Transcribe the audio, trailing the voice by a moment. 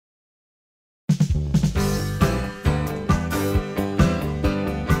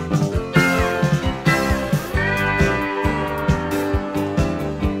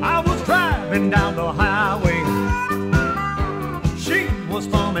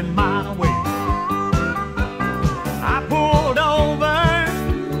coming my way. I pulled over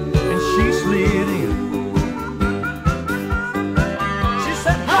and she slid in. She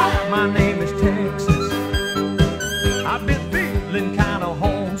said, hi, my name is Texas. I've been feeling kind of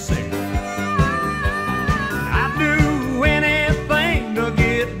homesick. I'd do anything to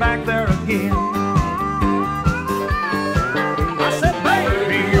get back there again. I said,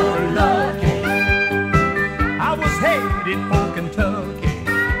 baby, you're lucky. I was headed for Kentucky,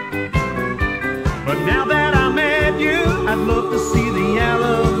 but now that I met you, I'd love to see the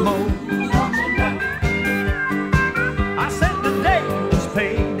Alamo. I said today was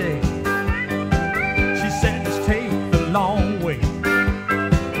payday. She said just take the long way.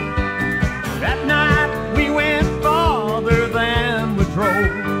 That night we went farther than we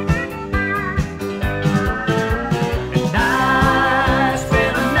drove. And I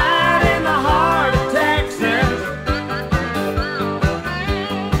spent a night in the heart of Texas,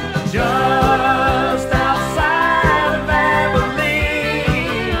 just outside of Abilene.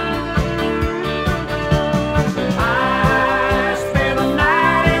 I spent a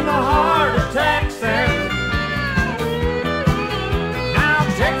night in the heart of Texas. Now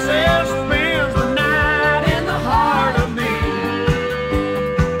Texas